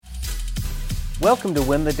Welcome to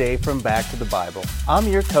Win the Day from Back to the Bible. I'm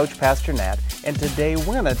your coach, Pastor Nat, and today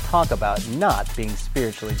we're going to talk about not being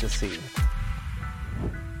spiritually deceived.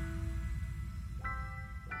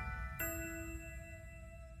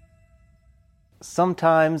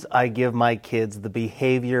 Sometimes I give my kids the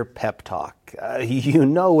behavior pep talk. You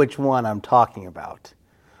know which one I'm talking about.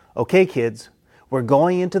 Okay, kids, we're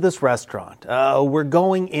going into this restaurant. We're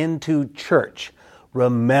going into church.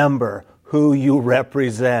 Remember who you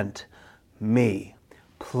represent. Me.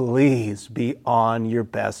 Please be on your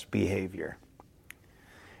best behavior.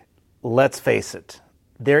 Let's face it,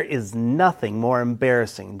 there is nothing more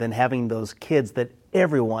embarrassing than having those kids that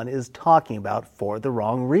everyone is talking about for the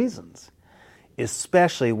wrong reasons,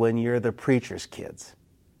 especially when you're the preacher's kids.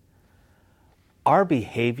 Our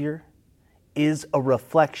behavior is a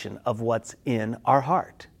reflection of what's in our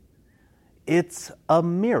heart. It's a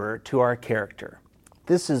mirror to our character.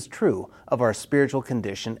 This is true of our spiritual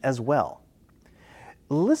condition as well.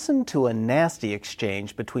 Listen to a nasty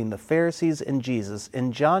exchange between the Pharisees and Jesus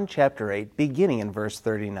in John chapter 8, beginning in verse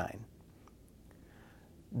 39.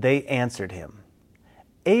 They answered him,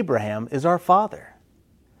 "Abraham is our father."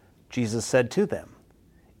 Jesus said to them,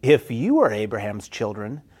 "If you are Abraham's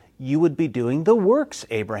children, you would be doing the works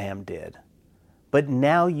Abraham did. But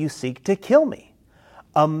now you seek to kill me,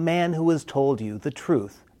 a man who has told you the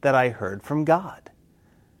truth that I heard from God.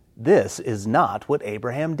 This is not what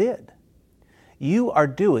Abraham did. You are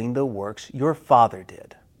doing the works your father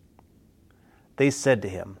did." They said to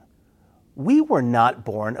him, "We were not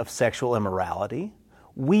born of sexual immorality.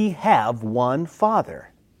 We have one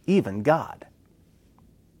Father, even God."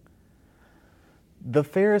 The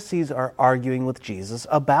Pharisees are arguing with Jesus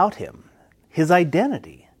about him, his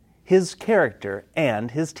identity, his character, and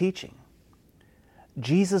his teaching.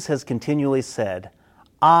 Jesus has continually said,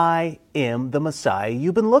 "I am the Messiah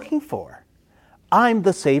you've been looking for. I'm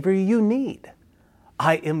the Savior you need.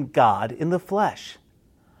 I am God in the flesh.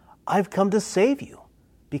 I've come to save you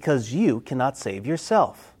because you cannot save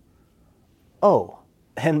yourself. Oh,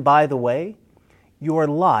 and by the way, your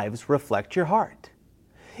lives reflect your heart.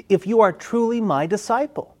 If you are truly my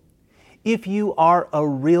disciple, if you are a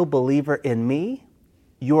real believer in me,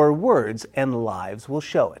 your words and lives will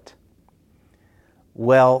show it."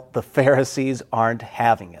 Well, the Pharisees aren't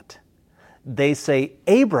having it. They say,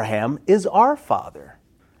 "Abraham is our father."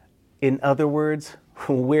 In other words,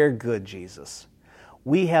 we're good, Jesus.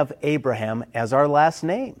 We have Abraham as our last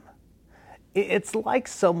name. It's like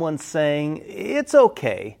someone saying, "It's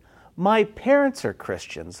okay, my parents are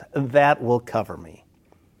Christians, that will cover me."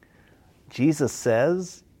 Jesus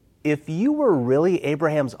says, if you were really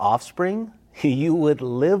Abraham's offspring, you would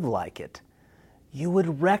live like it. You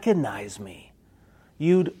would recognize me.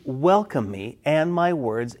 You'd welcome me and my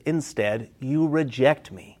words. Instead, you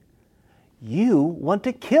reject me. You want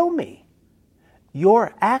to kill me.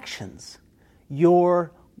 Your actions,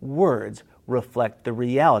 your words reflect the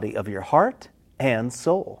reality of your heart and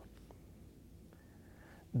soul.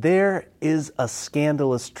 There is a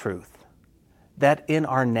scandalous truth that in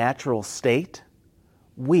our natural state,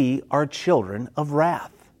 we are children of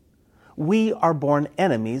wrath. We are born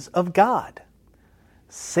enemies of God.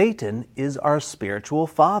 Satan is our spiritual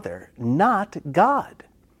father, not God.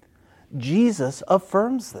 Jesus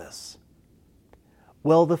affirms this.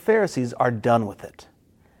 Well, the Pharisees are done with it.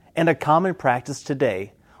 And a common practice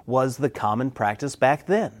today was the common practice back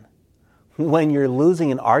then. When you're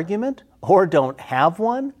losing an argument or don't have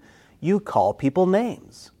one, you call people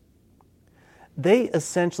names. They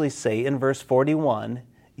essentially say in verse 41,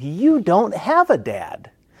 "You don't have a dad.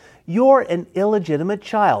 You're an illegitimate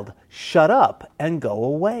child. Shut up and go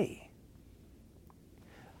away."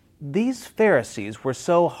 These Pharisees were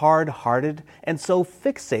so hard-hearted and so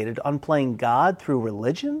fixated on playing God through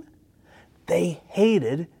religion, they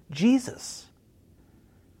hated Jesus.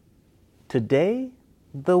 Today,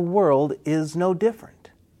 the world is no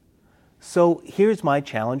different. So here's my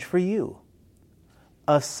challenge for you.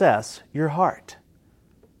 Assess your heart.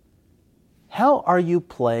 How are you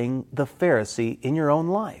playing the Pharisee in your own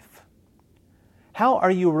life? How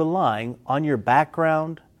are you relying on your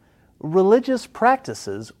background, religious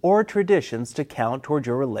practices, or traditions to count toward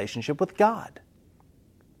your relationship with God?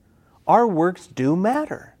 Our works do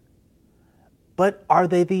matter. But are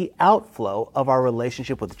they the outflow of our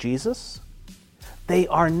relationship with Jesus? They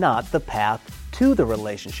are not the path to the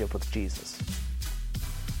relationship with Jesus.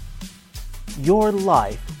 Your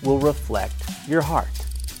life will reflect your heart.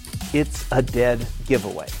 It's a dead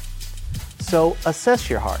giveaway. So assess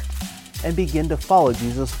your heart and begin to follow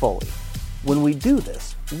Jesus fully. When we do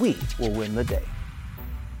this, we will win the day.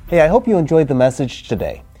 Hey, I hope you enjoyed the message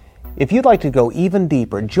today. If you'd like to go even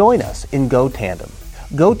deeper, join us in Go Tandem.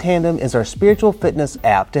 GoTandem is our spiritual fitness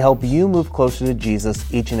app to help you move closer to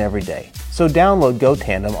Jesus each and every day. So download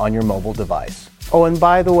GoTandem on your mobile device. Oh, and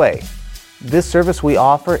by the way, this service we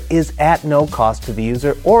offer is at no cost to the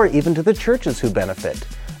user or even to the churches who benefit,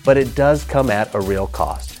 but it does come at a real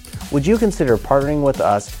cost. Would you consider partnering with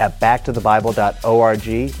us at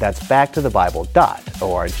backtothebible.org? That's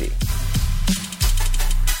backtothebible.org.